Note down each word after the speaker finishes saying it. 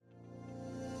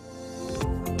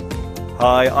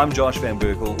Hi, I'm Josh Van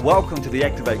Berkel. Welcome to the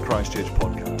Activate Christchurch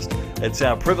podcast. It's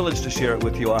our privilege to share it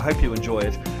with you. I hope you enjoy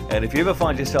it. And if you ever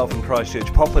find yourself in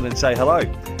Christchurch, pop in and say hello.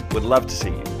 We'd love to see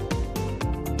you.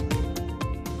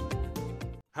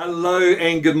 Hello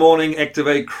and good morning,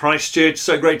 Activate Christchurch.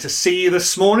 So great to see you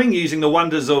this morning using the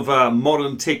wonders of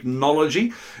modern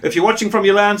technology. If you're watching from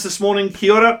your lounge this morning,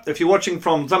 kia ora. If you're watching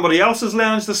from somebody else's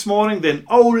lounge this morning, then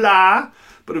hola.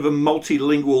 Bit of a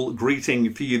multilingual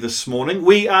greeting for you this morning.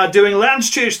 We are doing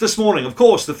Lounge Church this morning, of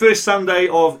course, the first Sunday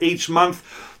of each month.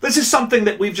 This is something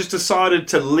that we've just decided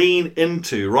to lean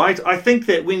into, right? I think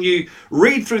that when you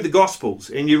read through the Gospels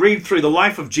and you read through the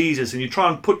life of Jesus and you try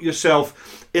and put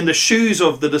yourself in the shoes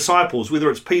of the disciples, whether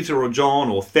it's Peter or John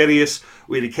or Thaddeus.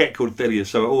 We had a cat called Thaddeus,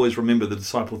 so I always remember the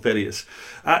disciple Thaddeus.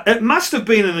 It must have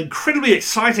been an incredibly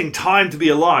exciting time to be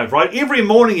alive, right? Every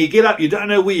morning you get up, you don't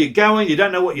know where you're going, you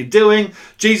don't know what you're doing.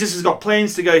 Jesus has got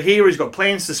plans to go here, he's got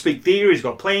plans to speak there, he's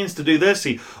got plans to do this.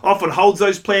 He often holds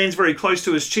those plans very close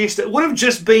to his chest. It would have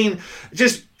just been,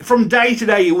 from day to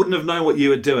day, you wouldn't have known what you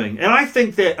were doing. And I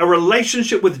think that a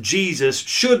relationship with Jesus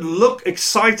should look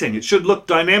exciting. It should look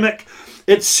dynamic.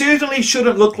 It certainly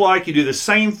shouldn't look like you do the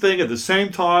same thing at the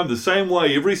same time, the same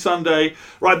way every Sunday,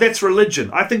 right? That's religion.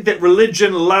 I think that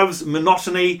religion loves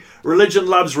monotony. Religion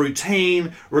loves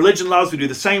routine. Religion loves we do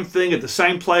the same thing at the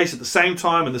same place, at the same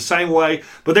time, in the same way.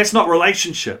 But that's not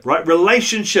relationship, right?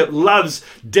 Relationship loves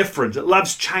different. It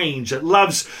loves change. It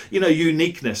loves,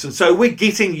 uniqueness. And so we're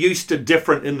getting used to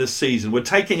different in this season. We're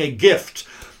taking a gift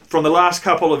from the last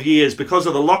couple of years because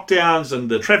of the lockdowns and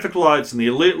the traffic lights and the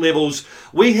alert levels.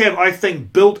 We have, I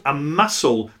think, built a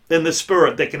muscle in the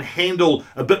spirit that can handle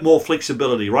a bit more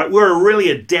flexibility, right? We're a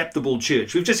really adaptable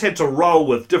church. We've just had to roll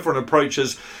with different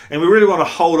approaches and we really want to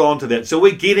hold on to that. So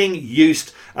we're getting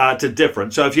used to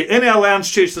different. So if you're in our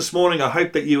lounge church this morning, I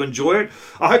hope that you enjoy it.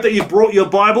 I hope that you brought your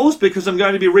Bibles because I'm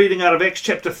going to be reading out of Acts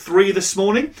chapter 3 this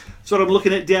morning. So what I'm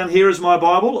looking at down here is my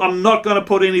Bible. I'm not going to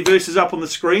put any verses up on the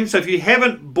screen. So if you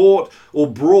haven't bought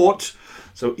or brought,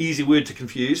 so easy word to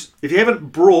confuse. If you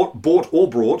haven't bought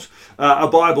a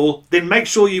Bible, then make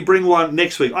sure you bring one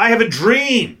next week. I have a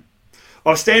dream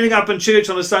of standing up in church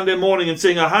on a Sunday morning and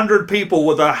seeing 100 people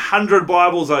with 100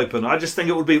 Bibles open. I just think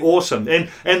it would be awesome.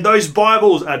 And those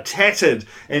Bibles are tattered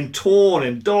and torn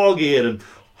and dog-eared and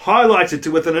highlighted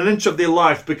to within an inch of their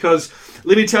life, because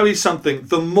let me tell you something,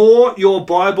 the more your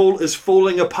Bible is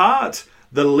falling apart,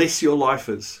 the less your life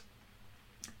is.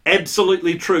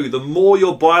 Absolutely true. The more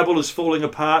your Bible is falling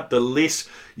apart, the less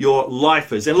your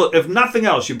life is. And look, if nothing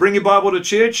else, you bring your Bible to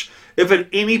church. If at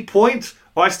any point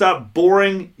I start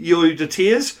boring you to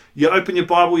tears, you open your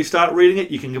Bible, you start reading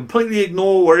it, you can completely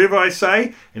ignore whatever I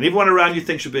say, and everyone around you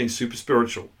thinks you're being super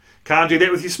spiritual. Can't do that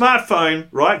with your smartphone,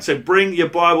 right? So bring your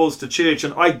Bibles to church,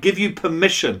 and I give you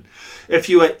permission. If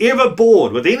you are ever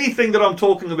bored with anything that I'm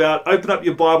talking about, open up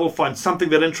your Bible, find something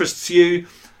that interests you.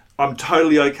 I'm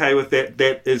totally okay with that.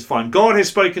 That is fine. God has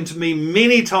spoken to me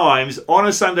many times on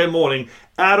a Sunday morning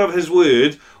out of his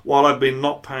word while I've been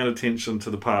not paying attention to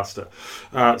the pastor.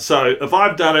 So if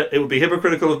I've done it, it would be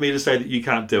hypocritical of me to say that you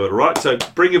can't do it, all right? So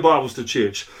bring your Bibles to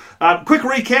church. Quick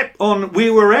recap on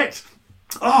where we're at.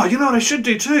 Oh, you know what I should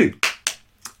do too?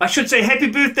 I should say happy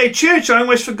birthday, church. I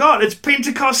almost forgot. It's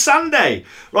Pentecost Sunday,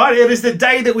 right? It is the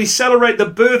day that we celebrate the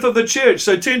birth of the church.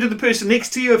 So turn to the person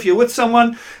next to you if you're with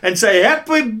someone and say,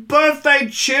 happy birthday,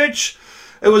 church.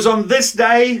 It was on this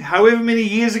day, however many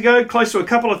years ago, close to a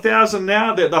couple of thousand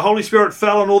now, that the Holy Spirit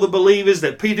fell on all the believers,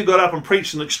 that Peter got up and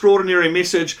preached an extraordinary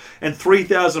message, and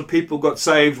 3,000 people got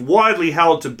saved, widely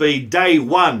held to be day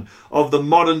one of the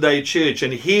modern day church.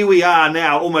 And here we are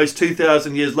now, almost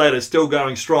 2,000 years later, still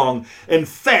going strong. In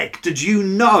fact, did you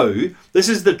know, this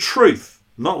is the truth,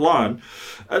 not lying,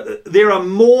 there are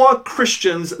more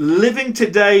Christians living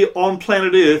today on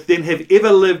planet Earth than have ever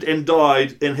lived and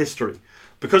died in history.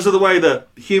 Because of the way the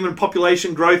human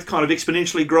population growth kind of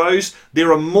exponentially grows,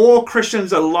 there are more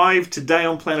Christians alive today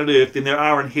on planet Earth than there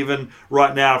are in heaven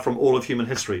right now from all of human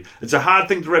history. It's a hard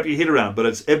thing to wrap your head around, but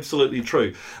it's absolutely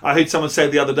true. I heard someone say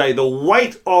the other day, the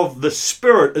weight of the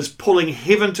Spirit is pulling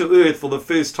heaven to earth for the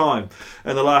first time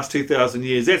in the last 2,000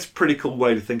 years. That's a pretty cool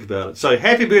way to think about it. So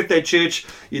happy birthday, church.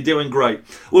 You're doing great.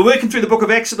 We're working through the book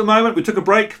of Acts at the moment. We took a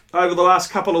break over the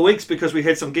last couple of weeks because we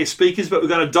had some guest speakers, but we're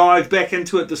going to dive back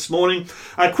into it this morning.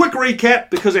 a quick recap,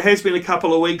 because it has been a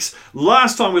couple of weeks.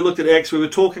 Last time we looked at Acts, we were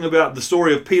talking about the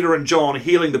story of Peter and John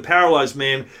healing the paralyzed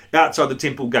man outside the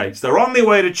temple gates. They're on their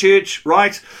way to church,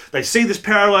 right? They see this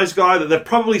paralyzed guy that they've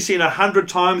probably seen 100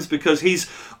 times because he's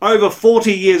over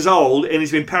 40 years old and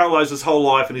he's been paralyzed his whole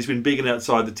life and he's been begging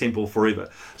outside the temple forever.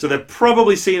 So they've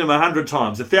probably seen him 100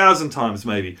 times, 1,000 times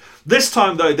maybe. This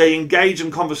time though, they engage in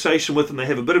conversation with him. They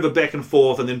have a bit of a back and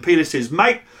forth, and then Peter says,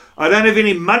 "Mate, I don't have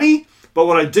any money, but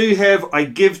what I do have, I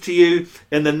give to you.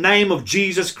 In the name of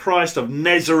Jesus Christ of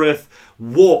Nazareth,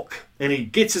 walk." And he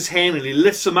gets his hand and he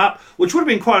lifts him up, which would have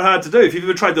been quite hard to do if you've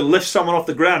ever tried to lift someone off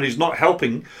the ground who's not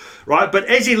helping, right? But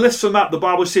as he lifts him up, the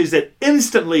Bible says that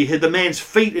instantly the man's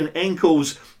feet and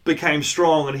ankles became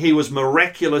strong and he was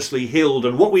miraculously healed.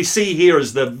 And what we see here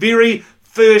is the very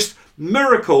first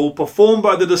miracle performed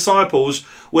by the disciples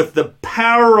with the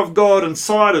power of God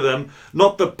inside of them,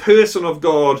 not the person of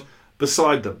God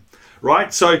beside them.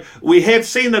 Right? So we have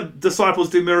seen the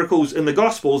disciples do miracles in the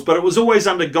Gospels, but it was always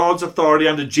under God's authority,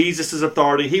 under Jesus'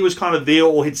 authority. He was kind of there,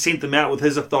 or he'd sent them out with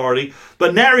his authority.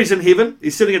 But now he's in heaven.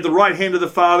 He's sitting at the right hand of the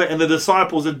Father, and the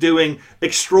disciples are doing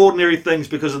extraordinary things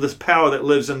because of this power that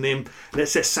lives in them. And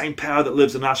it's that same power that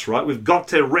lives in us, right? We've got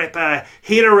to wrap our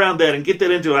head around that and get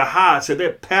that into our hearts. So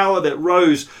that power that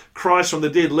rose Christ from the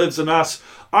dead lives in us.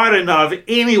 I don't know if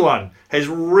anyone has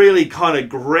really kind of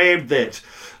grabbed that,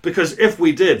 because if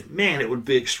we did, man, it would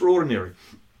be extraordinary.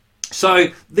 So,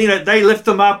 they lift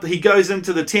him up. He goes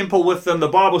into the temple with them. The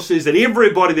Bible says that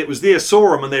everybody that was there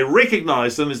saw him and they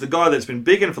recognized him as the guy that's been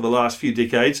begging for the last few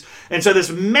decades. And so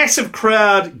this massive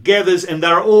crowd gathers and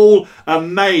they're all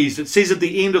amazed. It says at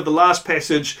the end of the last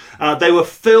passage, they were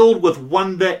filled with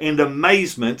wonder and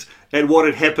amazement at what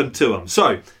had happened to him.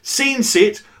 So, scene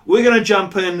set. We're going to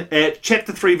jump in at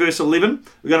chapter 3, verse 11.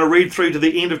 We're going to read through to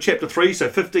the end of chapter 3, so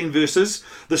 15 verses.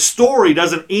 The story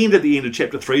doesn't end at the end of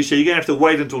chapter 3, so you're going to have to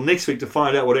wait until next week to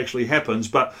find out what actually happens.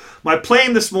 But my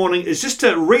plan this morning is just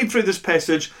to read through this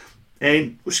passage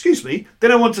and,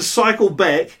 then I want to cycle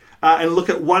back and look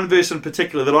at one verse in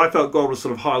particular that I felt God was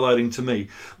sort of highlighting to me.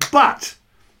 But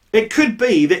it could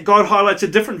be that God highlights a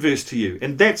different verse to you,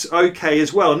 and that's okay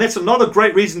as well. And that's another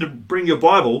great reason to bring your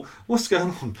Bible. What's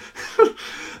going on?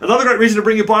 Another great reason to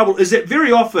bring your Bible is that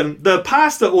very often the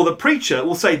pastor or the preacher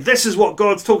will say, "This is what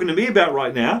God's talking to me about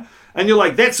right now." And you're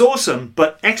like, "That's awesome,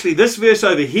 but actually this verse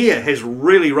over here has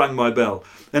really rung my bell."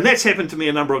 And that's happened to me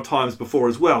a number of times before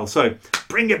as well. So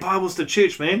bring your Bibles to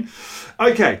church, man.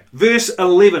 Okay, verse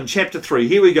 11, chapter 3.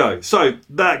 Here we go. So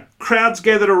the crowd's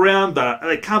gathered around.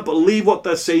 They can't believe what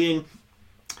they're seeing.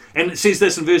 And it says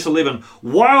this in verse 11,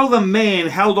 while the man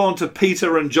held on to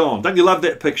Peter and John. Don't you love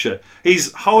that picture?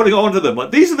 He's holding on to them.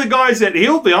 Like, these are the guys that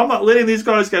healed me. I'm not letting these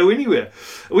guys go anywhere.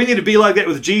 We need to be like that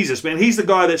with Jesus, man. He's the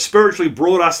guy that spiritually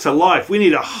brought us to life. We need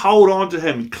to hold on to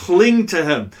him, cling to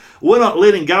him. We're not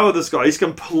letting go of this guy. He's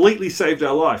completely saved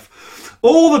our life.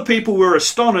 All the people were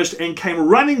astonished and came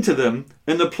running to them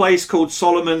in the place called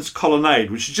Solomon's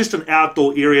Colonnade, which is just an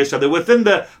outdoor area. So they're within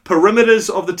the perimeters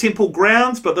of the temple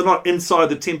grounds, but they're not inside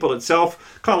the temple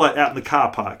itself, kind of like out in the car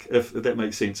park, if that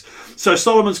makes sense. So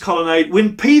Solomon's Colonnade.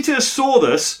 When Peter saw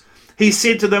this, he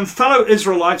said to them, "Fellow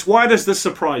Israelites, why does this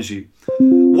surprise you?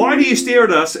 Why do you stare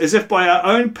at us as if by our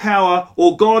own power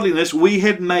or godliness we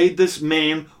had made this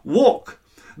man walk?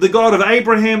 The God of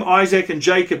Abraham, Isaac, and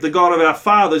Jacob, the God of our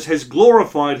fathers, has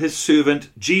glorified his servant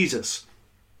Jesus."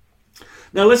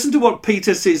 Now listen to what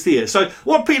Peter says there. So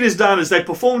what Peter's done is they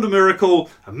performed a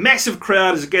miracle, a massive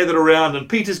crowd is gathered around, and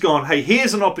Peter's gone, "Hey,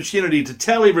 here's an opportunity to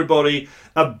tell everybody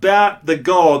about the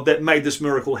God that made this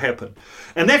miracle happen."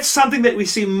 And that's something that we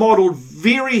see modeled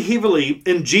very heavily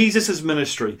in Jesus'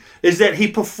 ministry, is that he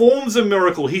performs a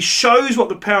miracle, he shows what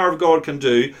the power of God can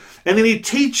do, and then he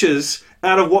teaches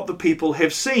out of what the people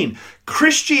have seen.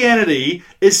 Christianity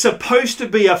is supposed to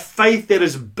be a faith that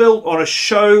is built on a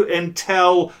show and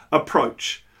tell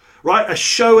approach, right? A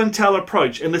show and tell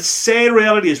approach. And the sad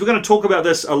reality is, we're going to talk about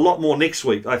this a lot more next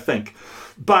week, I think.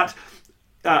 But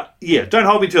don't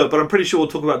hold me to it, but I'm pretty sure we'll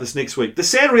talk about this next week. The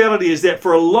sad reality is that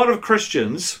for a lot of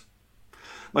Christians,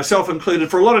 myself included,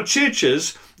 for a lot of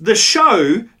churches, the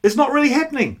show is not really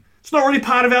happening. It's not really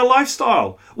part of our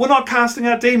lifestyle. We're not casting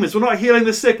out demons. We're not healing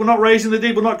the sick. We're not raising the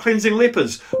dead. We're not cleansing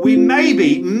lepers. We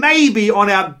maybe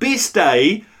on our best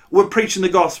day, we're preaching the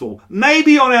gospel.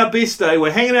 Maybe on our best day,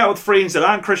 we're hanging out with friends that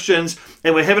aren't Christians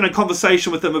and we're having a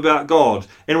conversation with them about God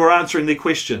and we're answering their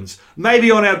questions. Maybe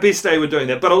on our best day we're doing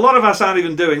that, but a lot of us aren't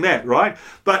even doing that, right?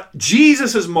 But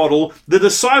Jesus' model, the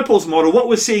disciples' model, what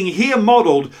we're seeing here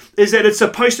modeled is that it's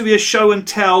supposed to be a show and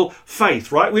tell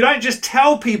faith, right? We don't just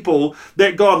tell people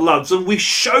that God loves them, we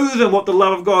show them what the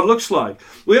love of God looks like.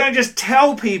 We don't just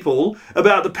tell people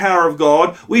about the power of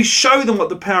God, we show them what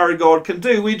the power of God can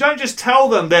do. We don't just tell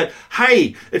them that,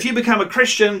 hey, if you become a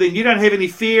Christian, then you don't have any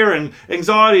fear and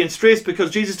anxiety and stress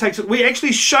because Jesus takes it. We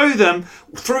actually show them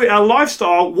through our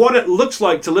lifestyle what it looks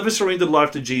like to live a surrendered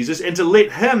life to Jesus and to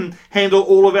let him handle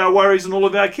all of our worries and all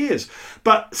of our cares.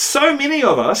 But so many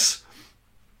of us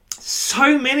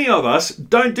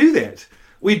don't do that.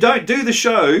 We don't do the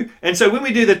show, and so when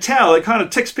we do the tell, it kind of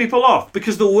ticks people off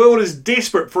because the world is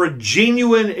desperate for a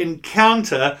genuine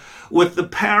encounter with the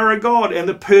power of God and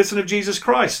the person of Jesus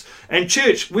Christ. And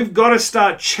church, we've got to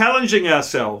start challenging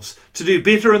ourselves to do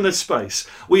better in this space.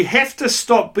 We have to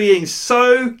stop being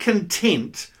so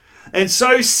content and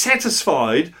so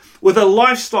satisfied with a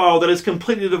lifestyle that is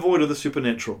completely devoid of the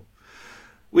supernatural.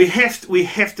 We have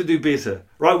to do better,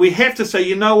 right? We have to say,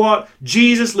 you know what?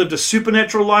 Jesus lived a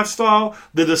supernatural lifestyle.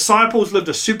 The disciples lived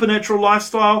a supernatural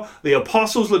lifestyle. The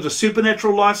apostles lived a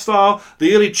supernatural lifestyle.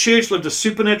 The early church lived a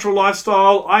supernatural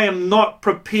lifestyle. I am not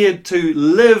prepared to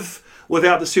live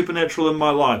without the supernatural in my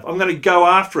life. I'm going to go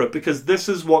after it because this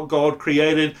is what God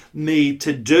created me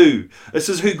to do. This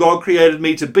is who God created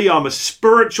me to be. I'm a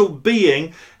spiritual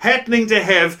being happening to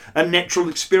have a natural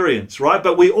experience, right?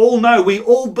 But we all know, we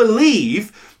all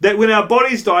believe that when our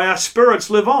bodies die, our spirits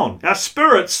live on. Our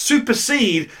spirits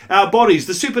supersede our bodies.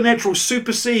 The supernatural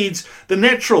supersedes the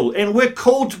natural. And we're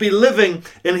called to be living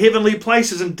in heavenly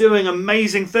places and doing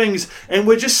amazing things. And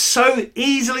we're just so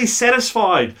easily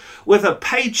satisfied with a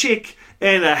paycheck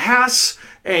and a house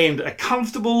and a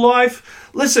comfortable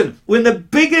life. Listen, when the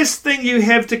biggest thing you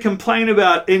have to complain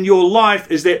about in your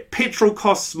life is that petrol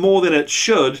costs more than it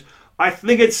should, I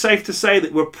think it's safe to say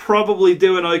that we're probably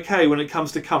doing okay when it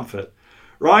comes to comfort,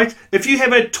 right? If you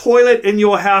have a toilet in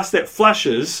your house that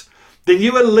flushes, then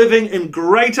you are living in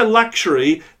greater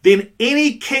luxury than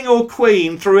any king or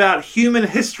queen throughout human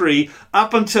history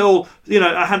up until,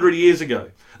 100 years ago.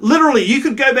 Literally, you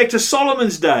could go back to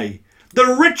Solomon's day. The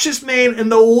richest man in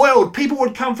the world. People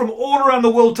would come from all around the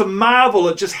world to marvel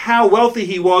at just how wealthy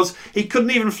he was. He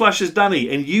couldn't even flush his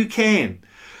dunny, and you can,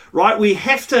 right? We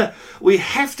have to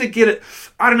get it,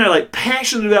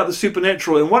 passionate about the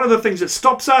supernatural. And one of the things that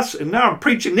stops us, and now I'm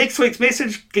preaching next week's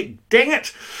message, dang it.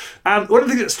 One of the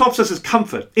things that stops us is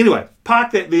comfort. Anyway,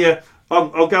 park that there.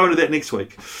 I'll go into that next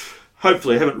week.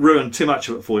 Hopefully I haven't ruined too much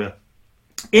of it for you.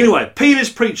 Anyway, Peter's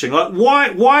preaching. Like,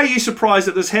 why are you surprised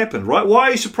that this happened, right? Why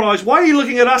are you surprised? Why are you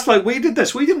looking at us like we did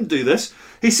this? We didn't do this.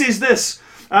 He says this,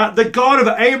 the God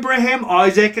of Abraham,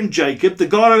 Isaac, and Jacob, the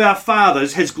God of our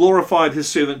fathers, has glorified his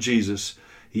servant Jesus.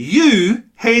 You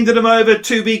handed him over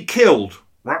to be killed.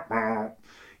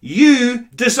 You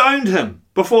disowned him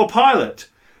before Pilate.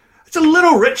 It's a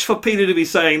little rich for Peter to be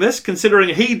saying this, considering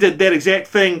he did that exact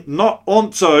thing, not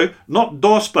onzo, not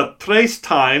dos, but tres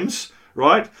times,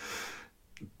 right?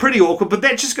 Pretty awkward, but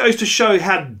that just goes to show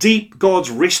how deep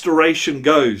God's restoration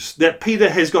goes. That Peter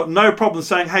has got no problem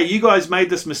saying, hey, you guys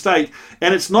made this mistake,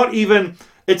 and it's not even,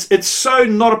 it's so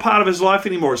not a part of his life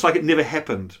anymore. It's like it never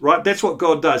happened, right? That's what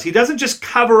God does. He doesn't just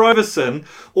cover over sin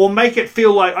or make it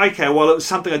feel like, okay, well, it was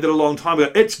something I did a long time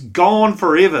ago. It's gone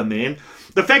forever, man.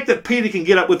 The fact that Peter can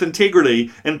get up with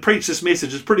integrity and preach this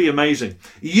message is pretty amazing.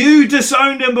 You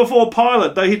disowned him before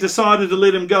Pilate, though he decided to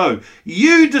let him go.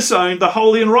 You disowned the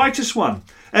Holy and Righteous One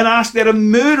and asked that a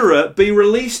murderer be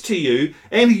released to you,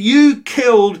 and you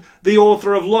killed the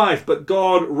author of life, but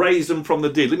God raised him from the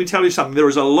dead. Let me tell you something. There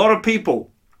is a lot of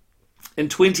people in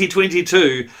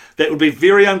 2022 that would be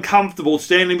very uncomfortable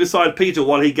standing beside Peter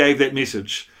while he gave that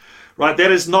message, right?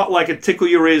 That is not like a tickle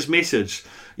your ears message.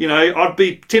 I'd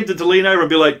be tempted to lean over and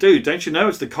be like, dude, don't you know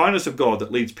it's the kindness of God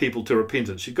that leads people to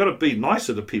repentance? You've got to be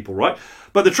nicer to people, right?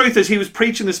 But the truth is he was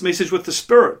preaching this message with the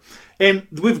Spirit. And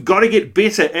we've got to get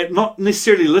better at not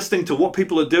necessarily listening to what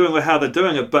people are doing or how they're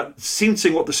doing it, but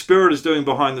sensing what the Spirit is doing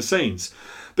behind the scenes.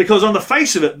 Because on the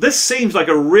face of it, this seems like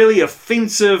a really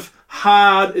offensive,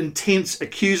 hard, intense,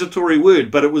 accusatory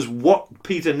word, but it was what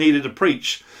Peter needed to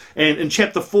preach. And in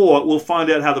chapter 4, we'll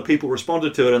find out how the people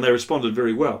responded to it, and they responded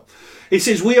very well. He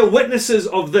says, we are witnesses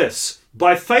of this.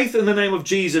 By faith in the name of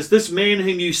Jesus, this man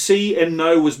whom you see and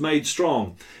know was made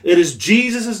strong. It is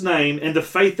Jesus' name and the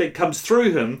faith that comes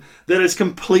through him that has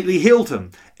completely healed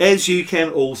him, as you can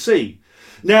all see.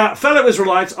 Now, fellow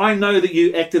Israelites, I know that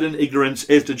you acted in ignorance,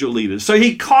 as did your leaders. So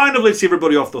he kind of lets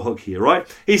everybody off the hook here, right?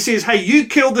 He says, hey, you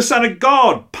killed the Son of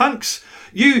God, punks.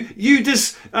 You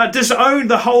disowned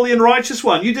the Holy and Righteous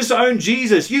One. You disowned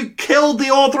Jesus. You killed the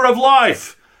author of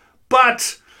life.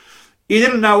 But you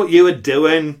didn't know what you were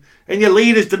doing, and your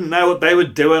leaders didn't know what they were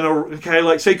doing.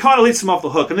 So he kind of lets them off the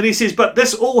hook. And then he says, but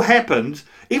this all happened,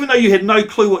 even though you had no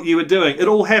clue what you were doing, it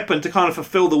all happened to kind of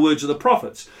fulfill the words of the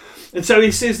prophets. And so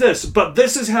he says this, but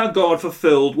this is how God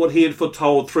fulfilled what he had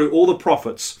foretold through all the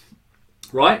prophets,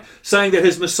 right? Saying that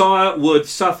his Messiah would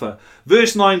suffer.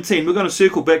 Verse 19, we're going to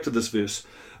circle back to this verse.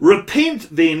 Repent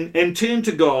then and turn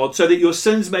to God so that your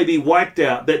sins may be wiped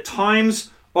out, that times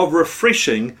of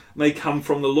refreshing may come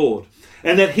from the Lord,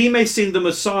 and that he may send the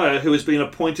Messiah who has been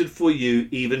appointed for you,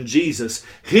 even Jesus.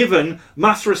 Heaven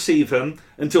must receive him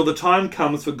until the time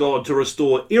comes for God to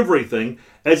restore everything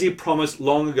as he promised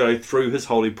long ago through his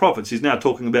holy prophets. He's now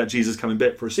talking about Jesus coming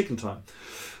back for a second time.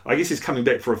 I guess he's coming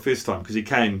back for a first time because he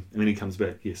came and then he comes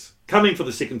back. Yes. Coming for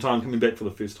the second time, coming back for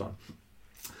the first time.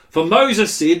 For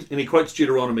Moses said, and he quotes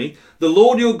Deuteronomy, the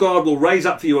Lord your God will raise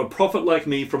up for you a prophet like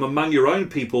me from among your own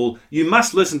people. You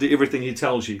must listen to everything he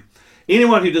tells you.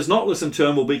 Anyone who does not listen to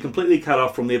him will be completely cut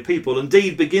off from their people.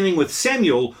 Indeed, beginning with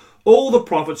Samuel, all the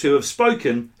prophets who have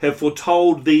spoken have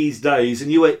foretold these days,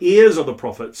 and you are heirs of the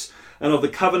prophets and of the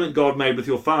covenant God made with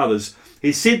your fathers.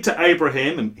 He said to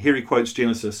Abraham, and here he quotes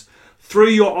Genesis, through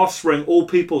your offspring all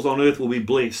peoples on earth will be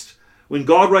blessed. When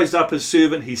God raised up his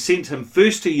servant, he sent him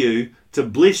first to you to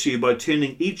bless you by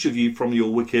turning each of you from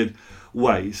your wicked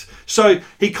ways. So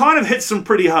he kind of hits them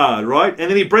pretty hard, right? And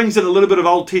then he brings in a little bit of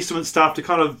Old Testament stuff to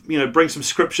kind of, bring some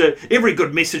scripture. Every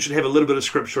good message should have a little bit of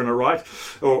scripture in it, right?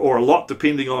 Or a lot,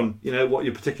 depending on, what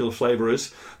your particular flavor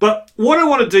is. But what I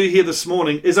want to do here this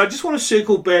morning is I just want to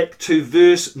circle back to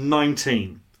verse 19.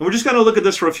 And we're just going to look at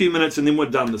this for a few minutes and then we're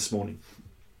done this morning.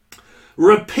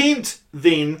 Repent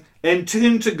then and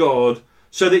turn to God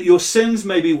so that your sins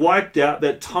may be wiped out,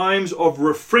 that times of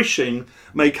refreshing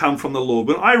may come from the Lord.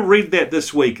 When I read that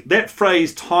this week, that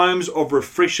phrase, times of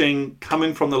refreshing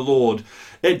coming from the Lord,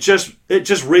 it just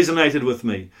resonated with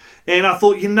me. And I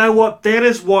thought, you know what? That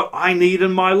is what I need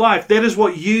in my life. That is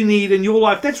what you need in your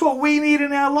life. That's what we need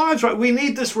in our lives, right? We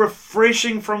need this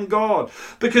refreshing from God.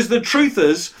 Because the truth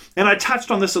is, and I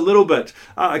touched on this a little bit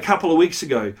a couple of weeks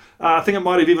ago. I think it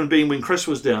might have even been when Chris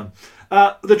was down.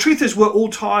 The truth is we're all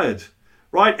tired.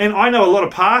 Right? And I know a lot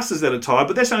of pastors that are tired,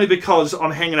 but that's only because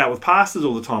I'm hanging out with pastors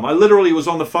all the time. I literally was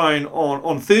on the phone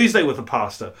on Thursday with a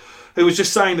pastor who was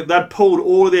just saying that they'd pulled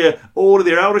all of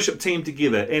their eldership team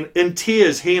together, and in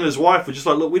tears, he and his wife were just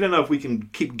like, look, we don't know if we can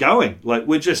keep going. Like,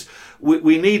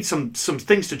 we need some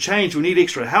things to change. We need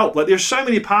extra help. Like, there's so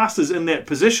many pastors in that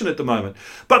position at the moment.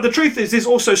 But the truth is, there's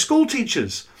also school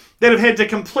teachers that have had to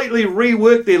completely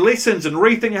rework their lessons and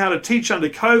rethink how to teach under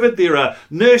COVID. There are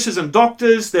nurses and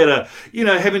doctors that are,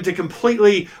 having to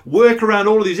completely work around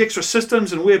all of these extra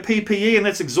systems and wear PPE, and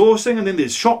that's exhausting. And then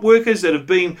there's shop workers that have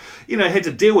been, had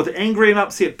to deal with angry and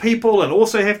upset people and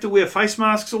also have to wear face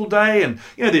masks all day. And,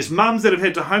 there's mums that have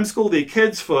had to homeschool their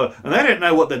kids and they don't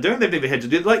know what they're doing. They've never had to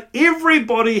do it. Like,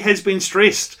 everybody has been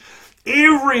stressed.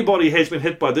 Everybody has been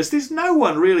hit by this. There's no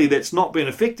one really that's not been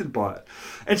affected by it.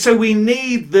 And so we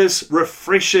need this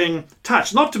refreshing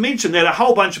touch. Not to mention that a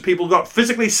whole bunch of people got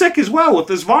physically sick as well with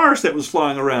this virus that was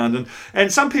flying around.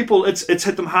 And some people, it's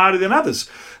hit them harder than others.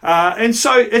 And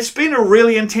so it's been a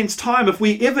really intense time. If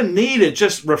we ever needed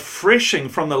just refreshing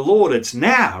from the Lord, it's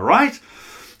now, right?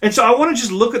 And so I want to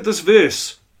just look at this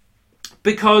verse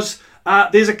because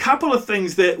there's a couple of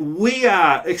things that we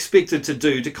are expected to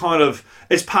do to kind of,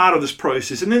 as part of this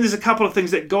process. And then there's a couple of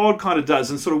things that God kind of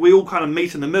does, and sort of we all kind of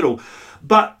meet in the middle.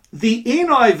 But the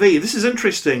NIV, this is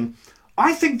interesting.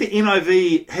 I think the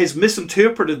NIV has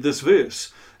misinterpreted this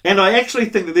verse. And I actually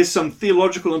think that there's some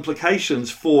theological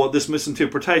implications for this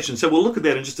misinterpretation. So we'll look at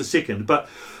that in just a second. But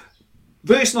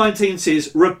verse 19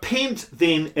 says, repent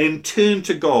then and turn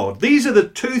to God. These are the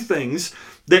two things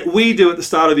that we do at the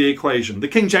start of the equation. The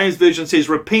King James Version says,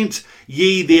 repent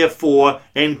ye therefore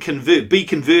and be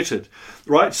converted.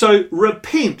 Right? So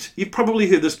repent, you've probably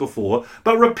heard this before,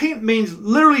 but repent means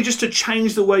literally just to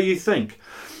change the way you think.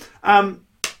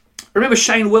 Remember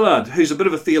Shane Willard, who's a bit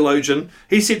of a theologian,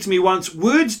 he said to me once,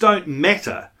 words don't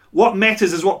matter. What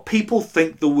matters is what people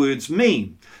think the words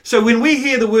mean. So when we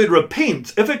hear the word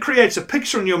repent, if it creates a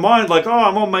picture in your mind like, oh,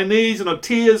 I'm on my knees and I'm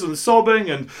tears and sobbing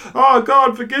and, oh,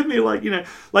 God, forgive me,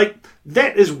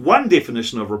 that is one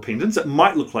definition of repentance. It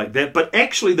might look like that, but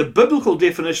actually the biblical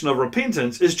definition of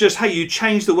repentance is just, hey, you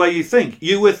change the way you think.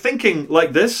 You were thinking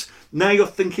like this, now you're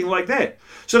thinking like that.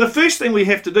 So the first thing we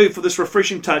have to do for this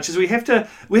refreshing touch is we have to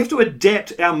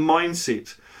adapt our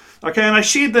mindset. Okay, and I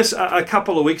shared this a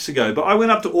couple of weeks ago, but I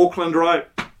went up to Auckland, right?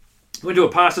 Went to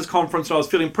a pastor's conference and I was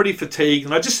feeling pretty fatigued,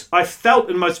 and I felt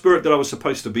in my spirit that I was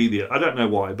supposed to be there. I don't know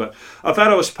why, but I felt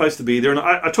I was supposed to be there. And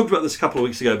I talked about this a couple of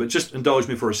weeks ago, but just indulge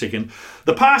me for a second.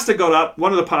 The pastor got up,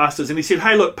 one of the pastors, and he said,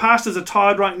 hey, look, pastors are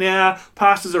tired right now.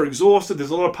 Pastors are exhausted. There's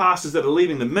a lot of pastors that are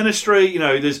leaving the ministry.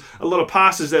 There's a lot of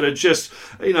pastors that are just,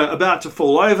 about to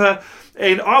fall over.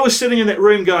 And I was sitting in that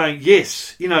room going,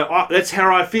 yes, that's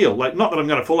how I feel. Like, not that I'm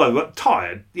going to fall over, but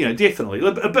tired, definitely.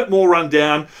 A bit more run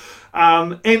down.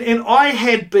 And I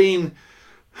had been,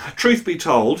 truth be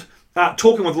told,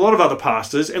 talking with a lot of other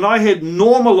pastors, and I had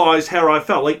normalized how I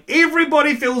felt. Like,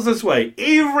 everybody feels this way.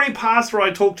 Every pastor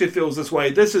I talk to feels this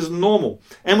way. This is normal.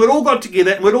 And we'd all got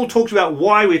together and we'd all talked about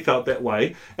why we felt that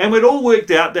way. And we'd all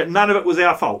worked out that none of it was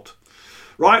our fault.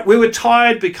 Right? We were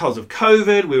tired because of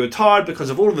COVID. We were tired because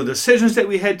of all of the decisions that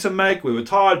we had to make. We were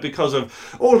tired because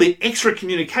of all the extra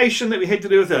communication that we had to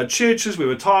do with our churches. We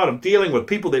were tired of dealing with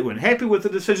people that weren't happy with the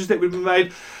decisions that we'd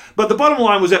made. But the bottom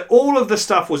line was that all of the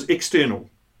stuff was external.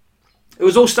 It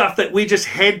was all stuff that we just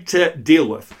had to deal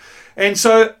with. And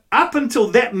so up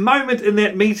until that moment in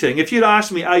that meeting, if you'd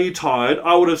asked me, are you tired?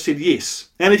 I would have said yes.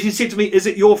 And if you said to me, is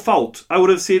it your fault? I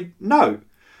would have said no.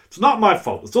 It's not my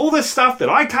fault. It's all this stuff that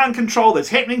I can't control that's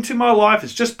happening to my life.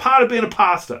 It's just part of being a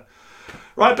pastor.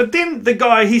 Right? But then the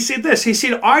guy, he said this. He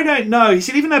said, I don't know. He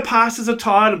said, even though pastors are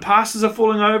tired and pastors are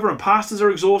falling over and pastors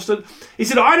are exhausted, he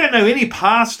said, I don't know any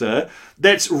pastor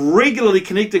that's regularly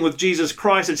connecting with Jesus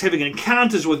Christ, that's having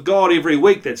encounters with God every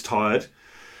week, that's tired.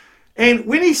 And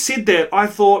when he said that, I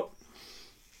thought,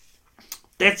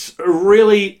 that's a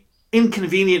really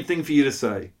inconvenient thing for you to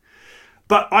say.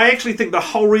 But I actually think the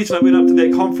whole reason I went up to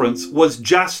that conference was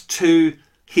just to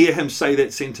hear him say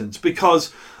that sentence,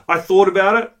 because I thought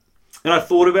about it and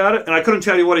I couldn't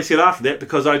tell you what he said after that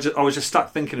because I was just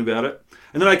stuck thinking about it.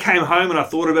 And then I came home and I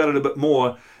thought about it a bit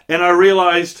more and I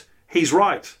realized he's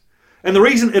right. And the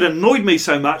reason it annoyed me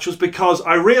so much was because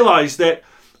I realized that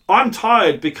I'm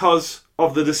tired because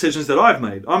of the decisions that I've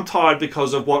made. I'm tired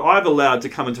because of what I've allowed to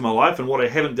come into my life and what I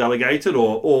haven't delegated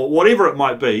or whatever it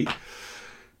might be.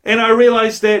 And I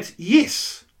realized that,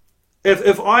 yes,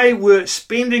 if I were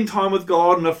spending time with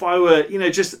God and if I were,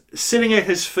 just sitting at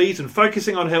his feet and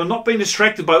focusing on him and not being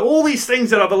distracted by all these things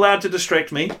that I've allowed to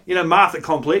distract me, Martha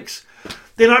complex,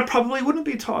 then I probably wouldn't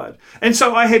be tired. And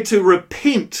so I had to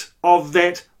repent of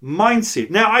that mindset.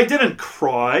 Now, I didn't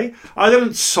cry. I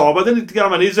didn't sob. I didn't get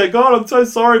on my knees and say, God, I'm so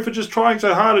sorry for just trying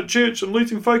so hard at church and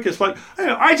losing focus.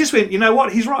 I just went, you know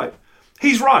what? He's right.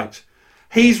 He's right.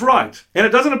 He's right. And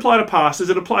it doesn't apply to pastors.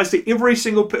 It applies to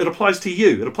it applies to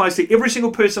you. It applies to every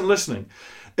single person listening.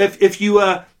 If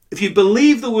you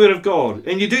believe the word of God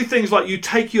and you do things like you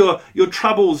take your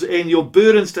troubles and your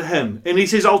burdens to him, and he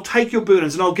says, I'll take your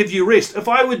burdens and I'll give you rest. If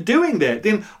I were doing that,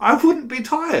 then I wouldn't be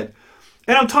tired.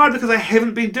 And I'm tired because I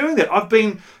haven't been doing that. I've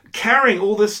been carrying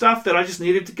all this stuff that I just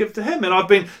needed to give to him. And I've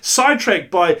been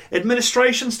sidetracked by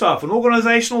administration stuff and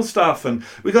organizational stuff. And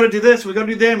we've got to do this, we've got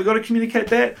to do that, and we've got to communicate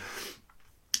that.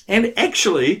 And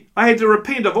actually, I had to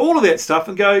repent of all of that stuff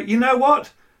and go, you know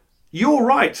what? You're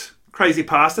right, crazy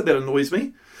pastor, that annoys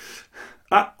me.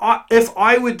 If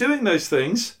I were doing those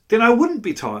things, then I wouldn't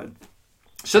be tired.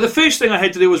 So the first thing I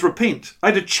had to do was repent. I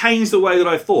had to change the way that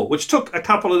I thought, which took a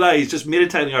couple of days just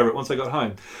meditating over it once I got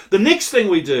home. The next thing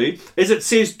we do is it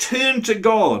says turn to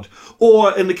God,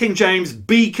 or in the King James,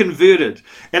 be converted.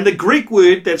 And the Greek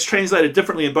word that's translated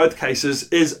differently in both cases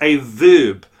is a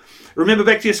verb. Remember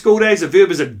back to your school days, a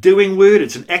verb is a doing word,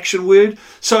 it's an action word.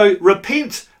 So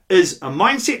repent is a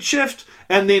mindset shift,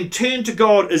 and then turn to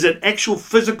God is an actual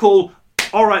physical,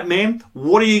 all right, man,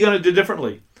 what are you going to do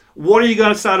differently? What are you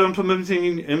going to start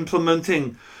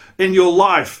implementing in your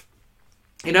life?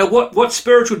 What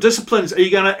spiritual disciplines are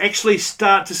you going to actually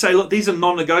start to say, look, these are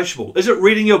non-negotiable? Is it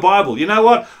reading your Bible? You know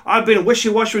what? I've been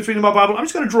wishy-washy with reading my Bible. I'm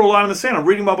just going to draw a line in the sand. I'm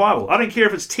reading my Bible. I don't care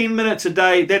if it's 10 minutes a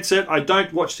day. That's it. I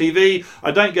don't watch TV. I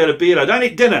don't go to bed. I don't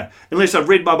eat dinner unless I've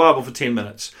read my Bible for 10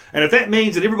 minutes. And if that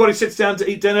means that everybody sits down to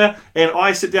eat dinner and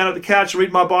I sit down at the couch and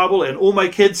read my Bible and all my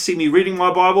kids see me reading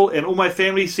my Bible and all my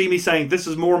family see me saying this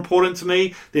is more important to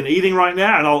me than eating right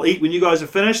now and I'll eat when you guys are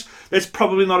finished, that's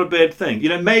probably not a bad thing.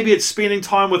 Maybe it's spending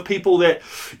time with people that,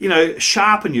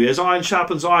 sharpen you as iron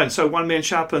sharpens iron, so one man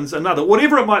sharpens another.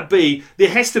 Whatever it might be, there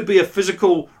has to be a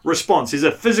physical response. There's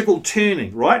a physical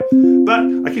turning, right? But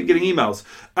I keep getting emails.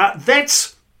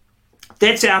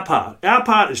 That's our part. Our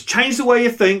part is change the way you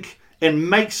think and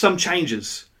make some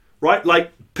changes. right?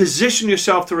 Like, position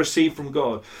yourself to receive from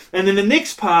God. And then the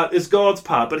next part is God's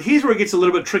part. But here's where it gets a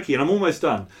little bit tricky, and I'm almost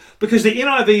done. Because the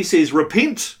NIV says,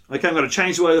 repent. Okay, I'm going to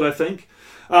change the way that I think.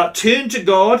 Turn to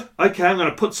God. Okay, I'm going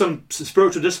to put some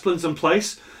spiritual disciplines in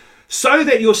place so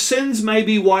that your sins may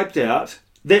be wiped out,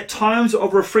 that times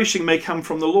of refreshing may come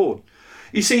from the Lord.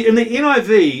 You see, in the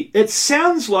NIV, it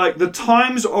sounds like the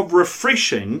times of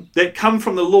refreshing that come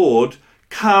from the Lord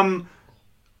come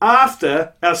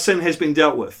after our sin has been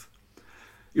dealt with.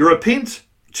 You repent,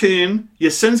 turn,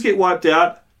 your sins get wiped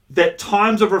out, that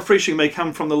times of refreshing may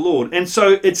come from the Lord. And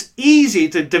so it's easy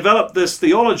to develop this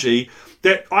theology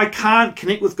that I can't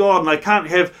connect with God and I can't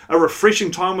have a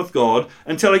refreshing time with God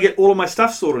until I get all of my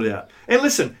stuff sorted out. And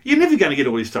listen, you're never going to get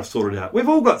all your stuff sorted out. We've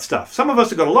all got stuff. Some of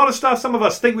us have got a lot of stuff. Some of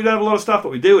us think we don't have a lot of stuff,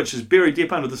 but we do, which is buried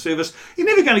deep under the surface. You're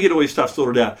never going to get all your stuff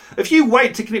sorted out. If you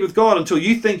wait to connect with God until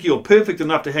you think you're perfect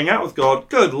enough to hang out with God,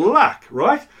 good luck,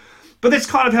 right? But that's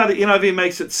kind of how the NIV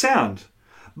makes it sound.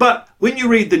 But when you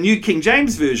read the New King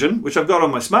James Version, which I've got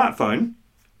on my smartphone,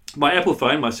 my Apple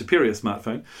phone, my superior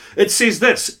smartphone, it says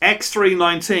this, Acts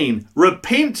 3:19,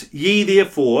 repent ye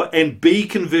therefore and be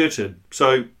converted.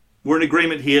 So we're in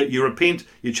agreement here. You repent,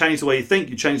 you change the way you think,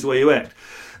 you change the way you act.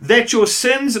 That your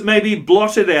sins may be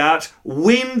blotted out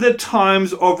when the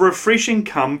times of refreshing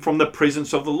come from the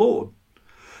presence of the Lord.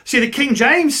 See, the King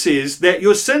James says that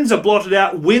your sins are blotted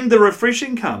out when the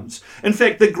refreshing comes. In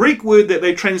fact, the Greek word that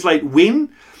they translate when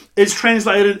is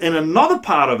translated in another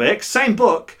part of Acts, same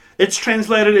book. It's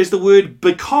translated as the word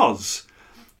because.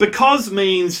 Because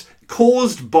means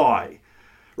caused by,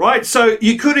 right? So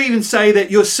you could even say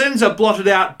that your sins are blotted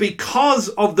out because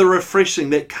of the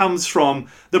refreshing that comes from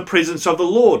the presence of the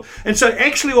Lord. And so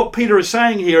actually what Peter is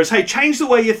saying here is, hey, change the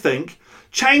way you think,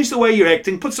 change the way you're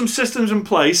acting, put some systems in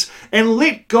place, and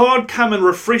let God come and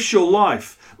refresh your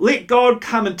life. Let God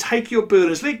come and take your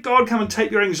burdens. Let God come and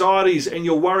take your anxieties and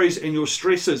your worries and your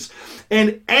stresses.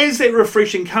 And as that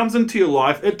refreshing comes into your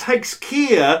life, it takes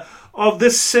care of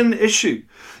this sin issue.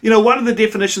 You know, one of the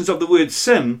definitions of the word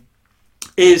sin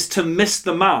is to miss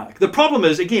the mark. The problem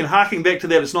is, again, harking back to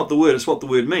that, it's not the word, it's what the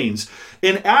word means.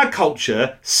 In our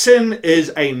culture, sin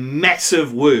is a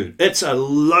massive word. It's a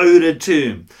loaded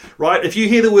term, right? If you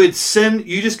hear the word sin,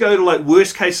 you just go to like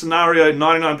worst case scenario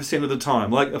 99% of the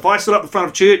time. Like if I stood up in front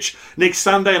of church next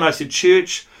Sunday and I said,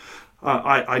 church,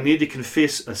 I need to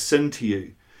confess a sin to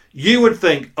you. You would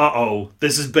think, uh-oh,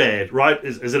 this is bad, right?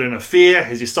 Is it an affair?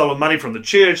 Has he stolen money from the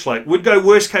church? Like, we'd go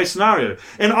worst case scenario.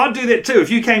 And I'd do that too. If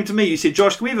you came to me, you said,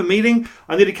 Josh, can we have a meeting?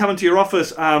 I need to come into your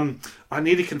office. I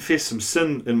need to confess some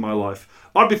sin in my life.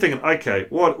 I'd be thinking, okay,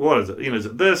 what is it? You know, is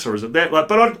it this or is it that? Like,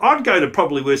 but I'd go to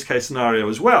probably worst case scenario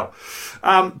as well.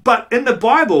 But in the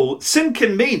Bible, sin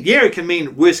can mean, it can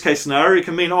mean worst case scenario. It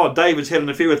can mean, David's had an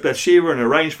affair with Bathsheba and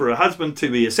arranged for her husband to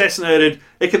be assassinated.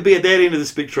 It can be at that end of the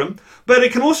spectrum. But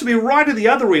it can also be right at the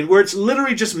other end where it's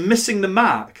literally just missing the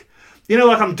mark. You know,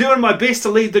 like I'm doing my best to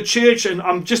lead the church and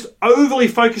I'm just overly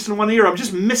focused in one area. I'm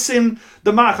just missing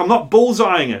the mark. I'm not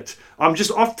bullseyeing it. I'm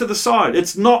just off to the side.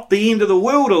 It's not the end of the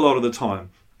world a lot of the time.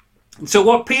 And so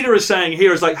what Peter is saying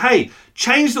here is like, hey,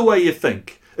 change the way you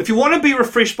think. If you want to be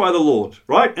refreshed by the Lord,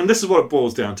 right? And this is what it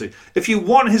boils down to. If you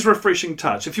want his refreshing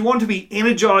touch, if you want to be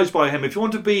energized by him, if you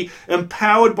want to be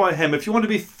empowered by him, if you want to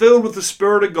be filled with the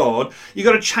Spirit of God, you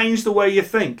got to change the way you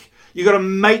think. You got to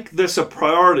make this a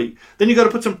priority. Then you got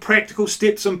to put some practical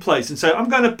steps in place and say, I'm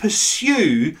going to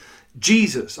pursue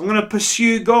Jesus. I'm going to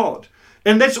pursue God.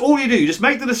 And that's all you do. You just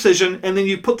make the decision and then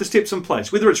you put the steps in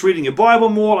place. Whether it's reading your Bible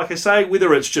more, like I say,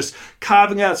 whether it's just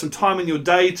carving out some time in your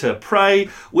day to pray,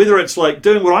 whether it's like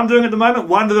doing what I'm doing at the moment.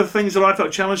 One of the things that I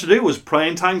felt challenged to do was pray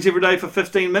in tongues every day for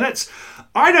 15 minutes.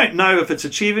 I don't know if it's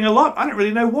achieving a lot. I don't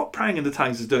really know what praying in the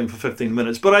tongues is doing for 15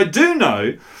 minutes. But I do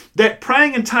know that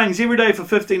praying in tongues every day for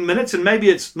 15 minutes, and maybe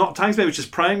it's not tongues, maybe it's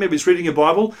just praying, maybe it's reading your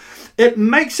Bible, it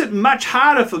makes it much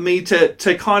harder for me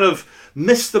to kind of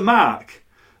miss the mark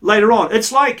later on.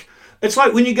 It's like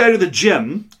when you go to the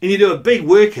gym and you do a big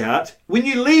workout, when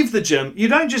you leave the gym, you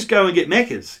don't just go and get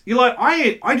Maccas. You're like,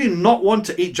 I do not want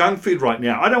to eat junk food right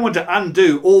now. I don't want to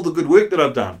undo all the good work that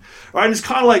I've done. Right? And it's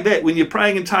kind of like that when you're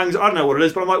praying in tongues. I don't know what it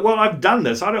is, but I'm like, well, I've done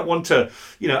this. I don't want to,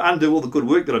 undo all the good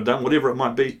work that I've done, whatever it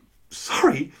might be.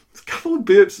 Sorry, a couple of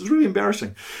burps. It's really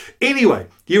embarrassing. Anyway,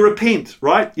 you repent,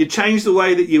 right? You change the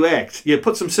way that you act. You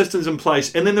put some systems in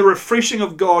place, and then the refreshing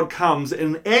of God comes.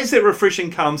 And as that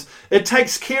refreshing comes, it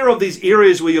takes care of these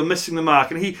areas where you're missing the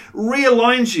mark. And he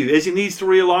realigns you as he needs to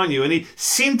realign you. And he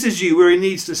centers you where he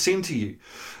needs to center you.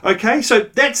 Okay, so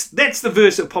that's the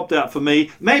verse that popped out for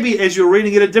me. Maybe as you're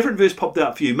reading it, a different verse popped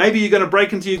out for you. Maybe you're going to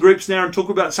break into your groups now and talk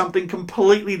about something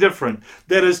completely different.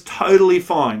 That is totally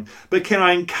fine. But can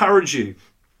I encourage you?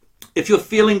 If you're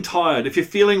feeling tired, if you're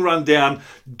feeling run down,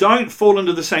 don't fall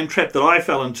into the same trap that I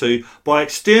fell into by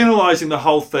externalizing the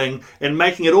whole thing and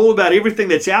making it all about everything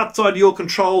that's outside your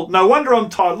control. No wonder I'm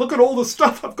tired. Look at all the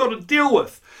stuff I've got to deal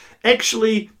with.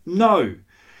 Actually, no.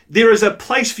 There is a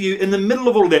place for you in the middle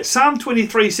of all of that. Psalm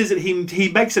 23 says that he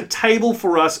makes a table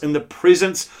for us in the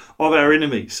presence of our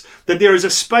enemies. That there is a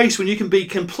space when you can be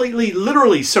completely,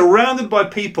 literally surrounded by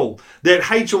people that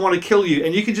hate you and want to kill you.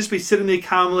 And you can just be sitting there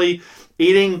calmly,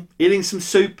 eating some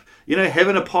soup,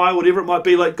 having a pie, whatever it might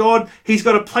be. Like God, He's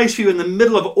got a place for you in the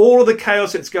middle of all of the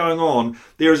chaos that's going on.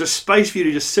 There is a space for you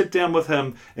to just sit down with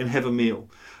Him and have a meal.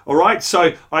 All right,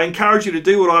 so I encourage you to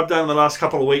do what I've done in the last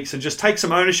couple of weeks and just take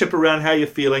some ownership around how you're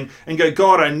feeling and go,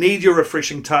 God, I need your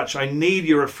refreshing touch. I need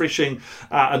your refreshing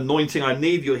anointing. I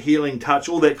need your healing touch,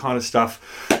 all that kind of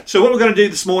stuff. So what we're going to do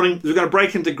this morning is we're going to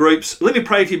break into groups. Let me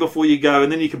pray for you before you go,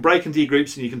 and then you can break into your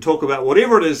groups and you can talk about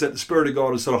whatever it is that the Spirit of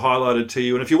God has sort of highlighted to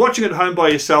you. And if you're watching at home by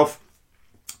yourself,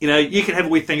 you can have a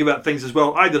wee think about things as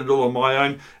well. I did it all on my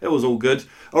own. It was all good.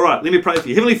 All right, let me pray for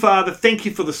you. Heavenly Father, thank you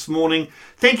for this morning.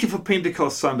 Thank you for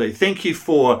Pentecost Sunday. Thank you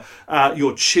for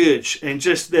your church and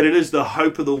just that it is the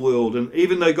hope of the world. And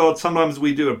even though, God, sometimes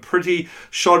we do a pretty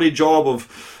shoddy job of,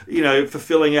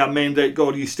 fulfilling our mandate,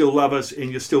 God, you still love us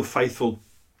and you're still faithful.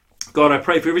 God, I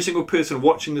pray for every single person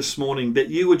watching this morning that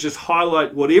you would just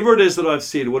highlight whatever it is that I've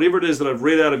said, whatever it is that I've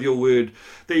read out of your word,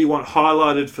 that you want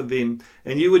highlighted for them.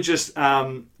 And you would just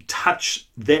touch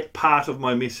that part of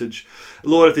my message.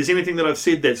 Lord, if there's anything that I've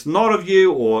said that's not of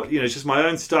you or, it's just my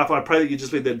own stuff, I pray that you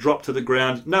just let that drop to the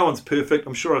ground. No one's perfect.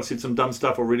 I'm sure I've said some dumb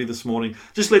stuff already this morning.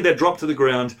 Just let that drop to the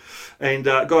ground. And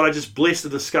God, I just bless the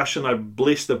discussion. I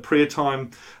bless the prayer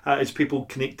time as people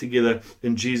connect together.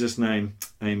 In Jesus' name,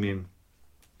 amen.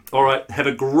 All right, have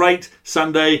a great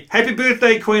Sunday. Happy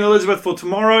birthday, Queen Elizabeth, for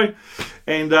tomorrow.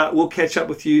 And we'll catch up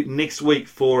with you next week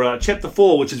for chapter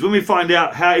 4, which is when we find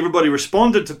out how everybody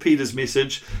responded to Peter's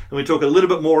message. And we talk a little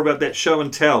bit more about that show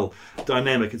and tell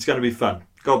dynamic. It's going to be fun.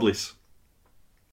 God bless.